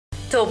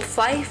Top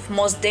 5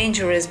 most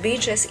dangerous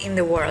beaches in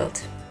the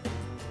world.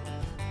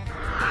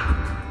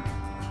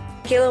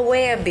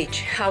 Kilauea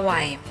Beach,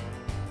 Hawaii.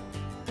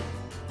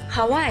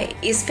 Hawaii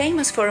is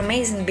famous for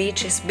amazing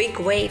beaches, big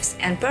waves,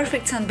 and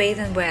perfect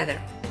sunbathing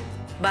weather,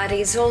 but it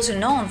is also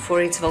known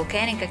for its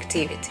volcanic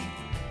activity.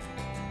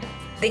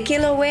 The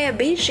Kilauea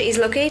Beach is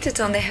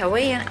located on the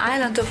Hawaiian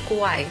island of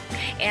Kauai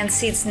and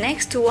sits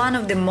next to one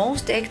of the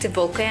most active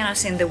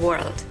volcanoes in the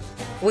world,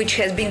 which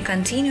has been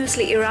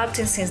continuously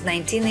erupting since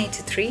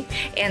 1983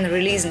 and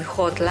releasing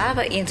hot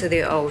lava into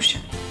the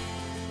ocean.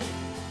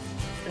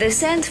 The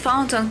sand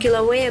found on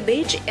Kilauea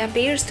Beach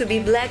appears to be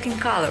black in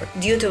color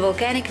due to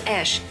volcanic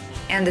ash,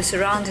 and the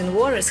surrounding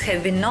waters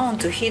have been known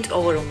to hit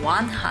over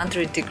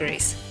 100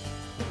 degrees.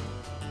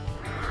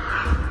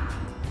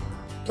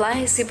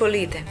 Playa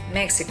Zipolite,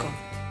 Mexico.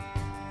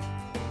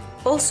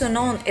 Also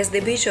known as the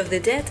Beach of the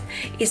Dead,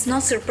 it's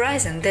not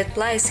surprising that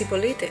Playa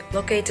Zipolite,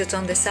 located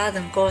on the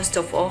southern coast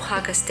of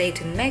Oaxaca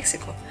state in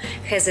Mexico,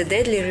 has a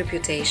deadly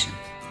reputation.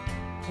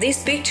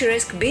 This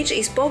picturesque beach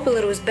is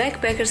popular with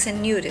backpackers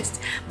and nudists,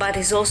 but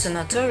is also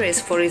notorious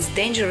for its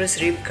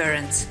dangerous rip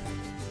currents.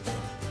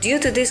 Due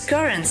to these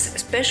currents,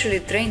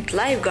 specially trained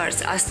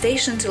lifeguards are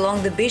stationed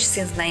along the beach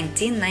since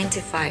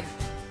 1995,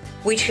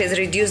 which has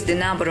reduced the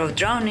number of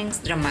drownings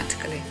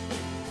dramatically.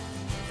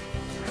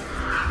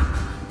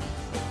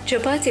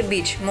 Chowpatty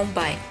Beach,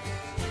 Mumbai.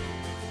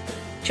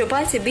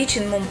 Chowpatty Beach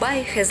in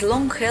Mumbai has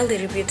long held a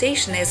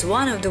reputation as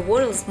one of the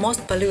world's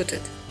most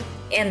polluted,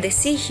 and the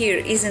sea here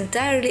is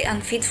entirely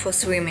unfit for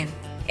swimming,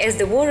 as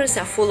the waters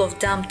are full of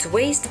dumped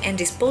waste and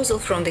disposal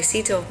from the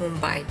city of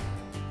Mumbai.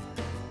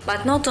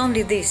 But not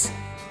only this.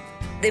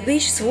 The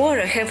beach's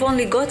water have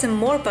only gotten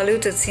more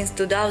polluted since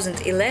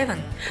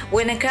 2011,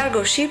 when a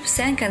cargo ship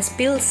sank and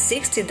spilled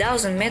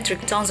 60,000 metric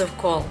tons of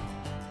coal.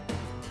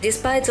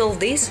 Despite all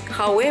this,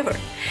 however,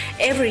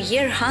 every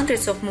year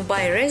hundreds of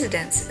Mumbai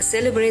residents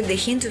celebrate the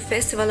Hindu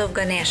festival of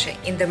Ganesha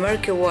in the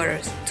murky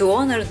waters to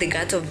honor the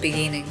god of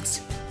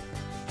beginnings.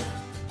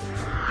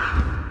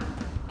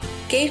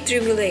 Cape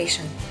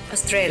Tribulation,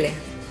 Australia.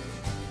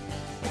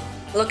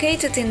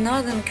 Located in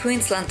northern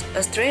Queensland,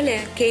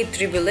 Australia, Cape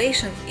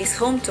Tribulation is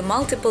home to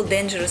multiple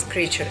dangerous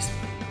creatures,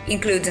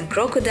 including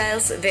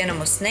crocodiles,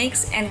 venomous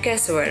snakes, and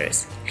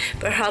cassowaries,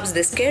 perhaps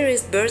the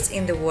scariest birds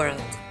in the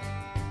world.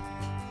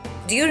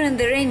 During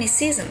the rainy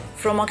season,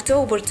 from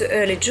October to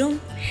early June,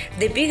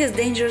 the biggest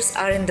dangers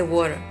are in the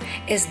water,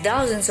 as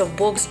thousands of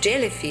box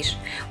jellyfish,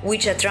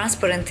 which are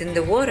transparent in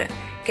the water,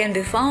 can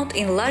be found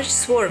in large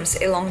swarms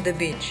along the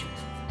beach.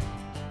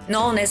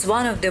 Known as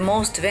one of the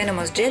most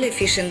venomous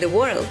jellyfish in the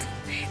world,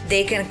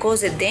 they can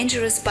cause a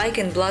dangerous spike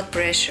in blood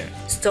pressure,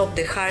 stop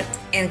the heart,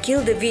 and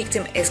kill the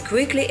victim as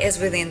quickly as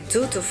within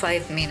 2 to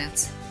 5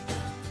 minutes.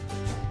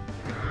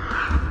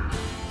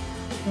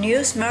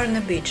 New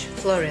Smyrna Beach,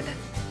 Florida.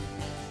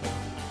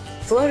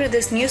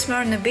 Florida's New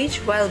Smyrna Beach,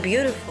 while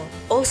beautiful,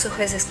 also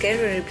has a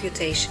scary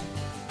reputation.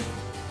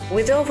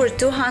 With over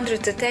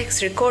 200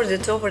 attacks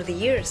recorded over the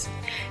years,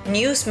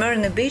 New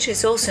Smyrna Beach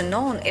is also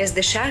known as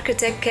the shark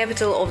attack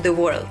capital of the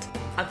world,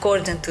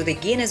 according to the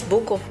Guinness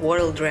Book of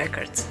World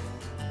Records.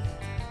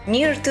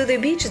 Near to the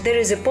beach there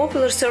is a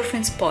popular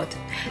surfing spot,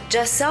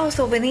 just south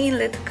of an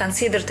inlet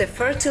considered a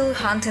fertile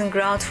hunting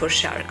ground for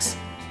sharks.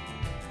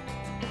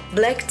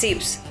 Black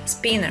tips,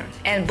 spinner,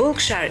 and bull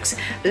sharks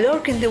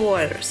lurk in the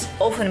waters,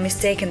 often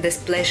mistaking the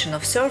splashing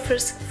of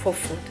surfers for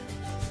food.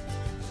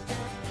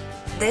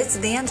 That's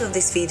the end of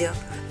this video.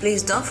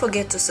 Please don't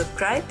forget to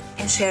subscribe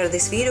and share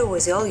this video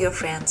with all your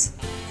friends.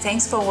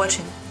 Thanks for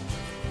watching.